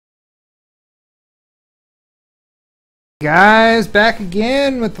Guys, back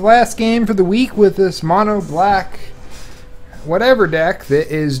again with the last game for the week with this mono black whatever deck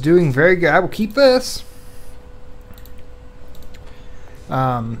that is doing very good. I will keep this.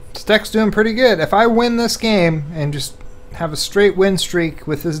 This deck's doing pretty good. If I win this game and just have a straight win streak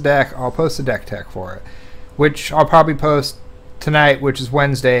with this deck, I'll post a deck tech for it, which I'll probably post tonight, which is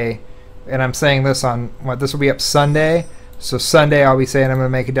Wednesday, and I'm saying this on what, this will be up Sunday. So Sunday I'll be saying I'm going to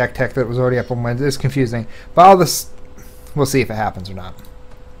make a deck tech that was already up on Wednesday. It's confusing, but all this, we'll see if it happens or not.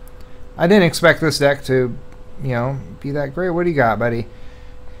 I didn't expect this deck to, be that great. What do you got, buddy?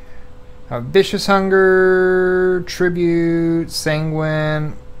 Vicious Hunger, Tribute,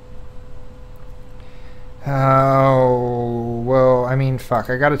 Sanguine. Oh, well, I mean, fuck.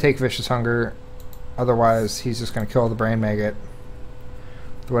 I gotta take Vicious Hunger. Otherwise, he's just gonna kill the Brain Maggot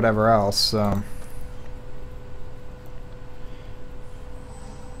with whatever else, so.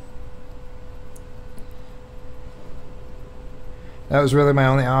 That was really my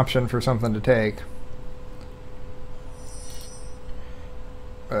only option for something to take.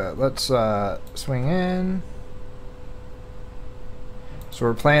 Let's swing in. So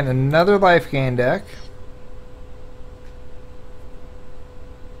we're playing another life gain deck.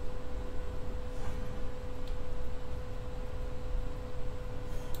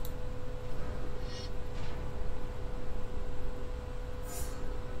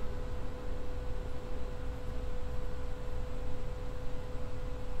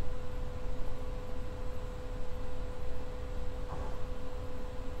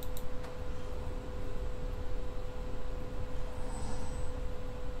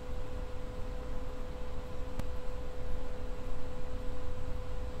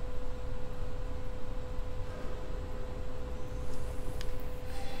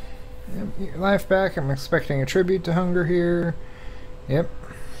 Get your life back. I'm expecting a tribute to hunger here. Yep.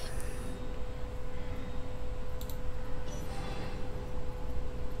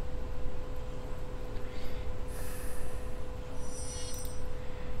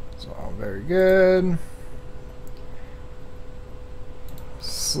 It's all very good.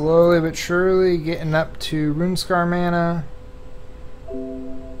 Slowly but surely getting up to Runescar mana.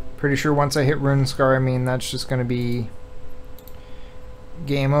 Pretty sure once I hit Runescar, I mean that's just going to be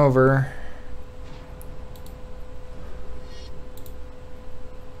game over.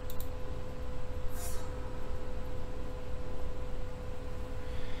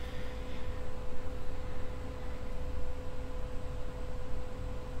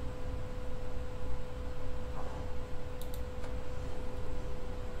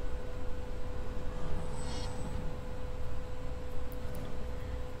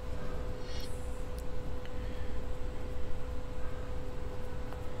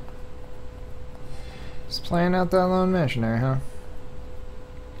 Just playing out that lone missionary, huh?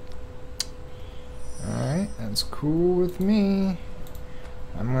 Alright, that's cool with me.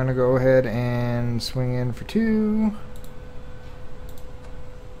 I'm gonna go ahead and swing in for 2.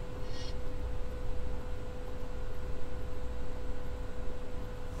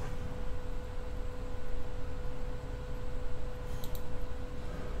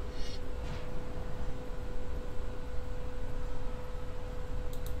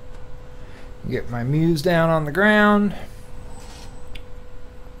 Get my muse down on the ground.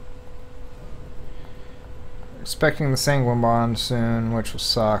 Expecting the Sanguine Bond soon, which will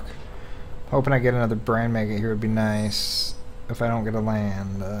suck. Hoping I get another Brain Maggot here would be nice. If I don't get a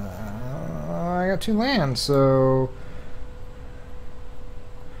land. I got 2 lands, so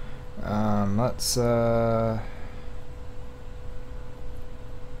let's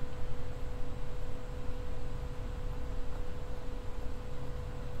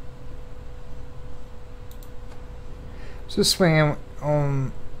just swing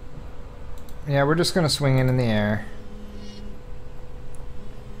in. Yeah, we're just gonna swing in the air.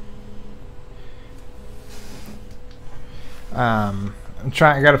 I'm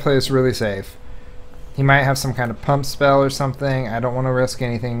trying. I gotta play this really safe. He might have some kind of pump spell or something. I don't want to risk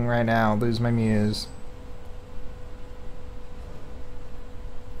anything right now. Lose my muse.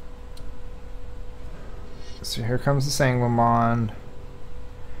 So here comes the Sanguine Bond.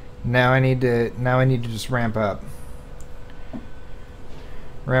 Now I need to just ramp up.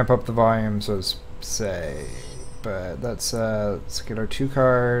 Ramp up the volume, so to say. But let's get our 2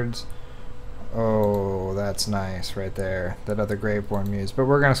 cards. Oh, that's nice right there. That other Graveborn Muse. But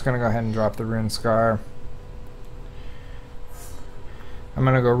we're just gonna go ahead and drop the Runescar. I'm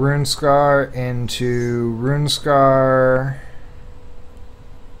gonna go Runescar into Runescar.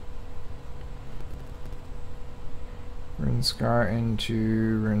 Runescar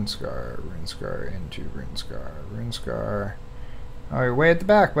into Runescar. Runescar into Runescar. Runescar. Oh, you're way at the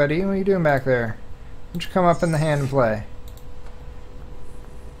back, buddy. What are you doing back there? Why don't you come up in the hand and play?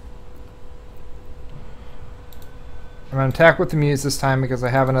 I'm going to attack with the Muse this time because I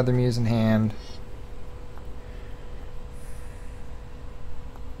have another Muse in hand.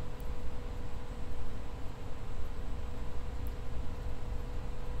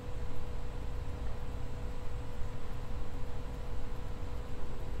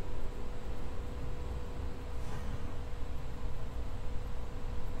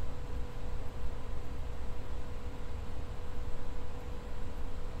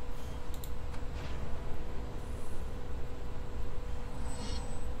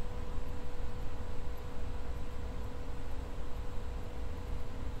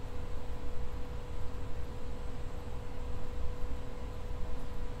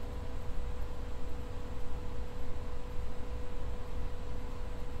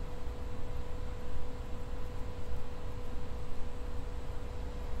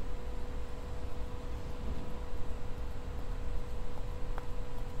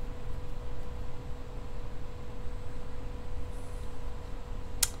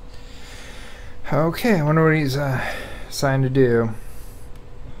 Okay, I wonder what he's assigned to do.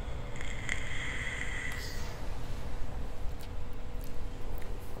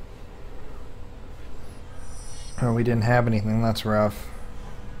 Oh, we didn't have anything. That's rough.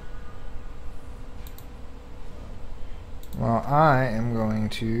 Well, I am going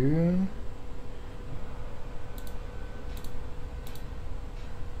to...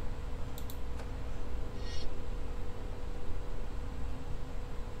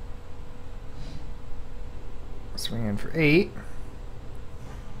 swing in for 8.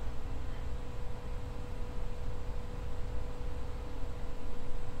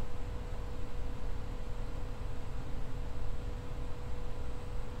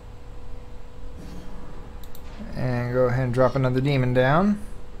 And go ahead and drop another demon down.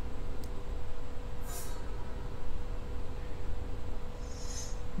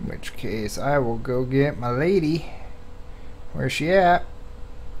 In which case I will go get my lady. Where's she at?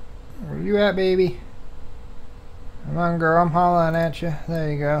 Where you at, baby? Come on, girl, I'm hollering at you.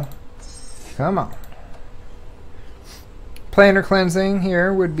 There you go. Come on. Planar cleansing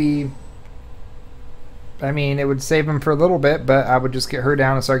here would be... I mean, it would save him for a little bit, but I would just get her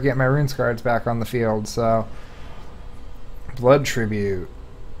down and start getting my runes cards back on the field, so... Blood Tribute.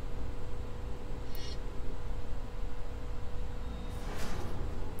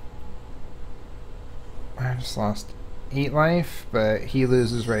 I just lost 8 life, but he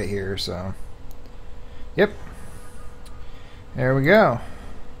loses right here, so... Yep. There we go.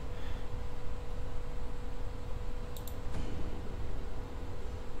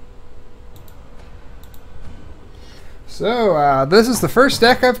 So, this is the first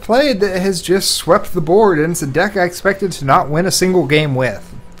deck I've played that has just swept the board, and it's a deck I expected to not win a single game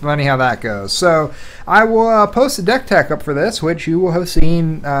with. Funny how that goes. So, I will post a deck tech up for this, which you will have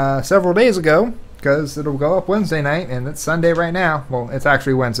seen several days ago, because it'll go up Wednesday night, and it's Sunday right now. Well, it's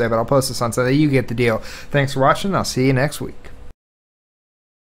actually Wednesday, but I'll post this on Sunday. You get the deal. Thanks for watching. I'll see you next week.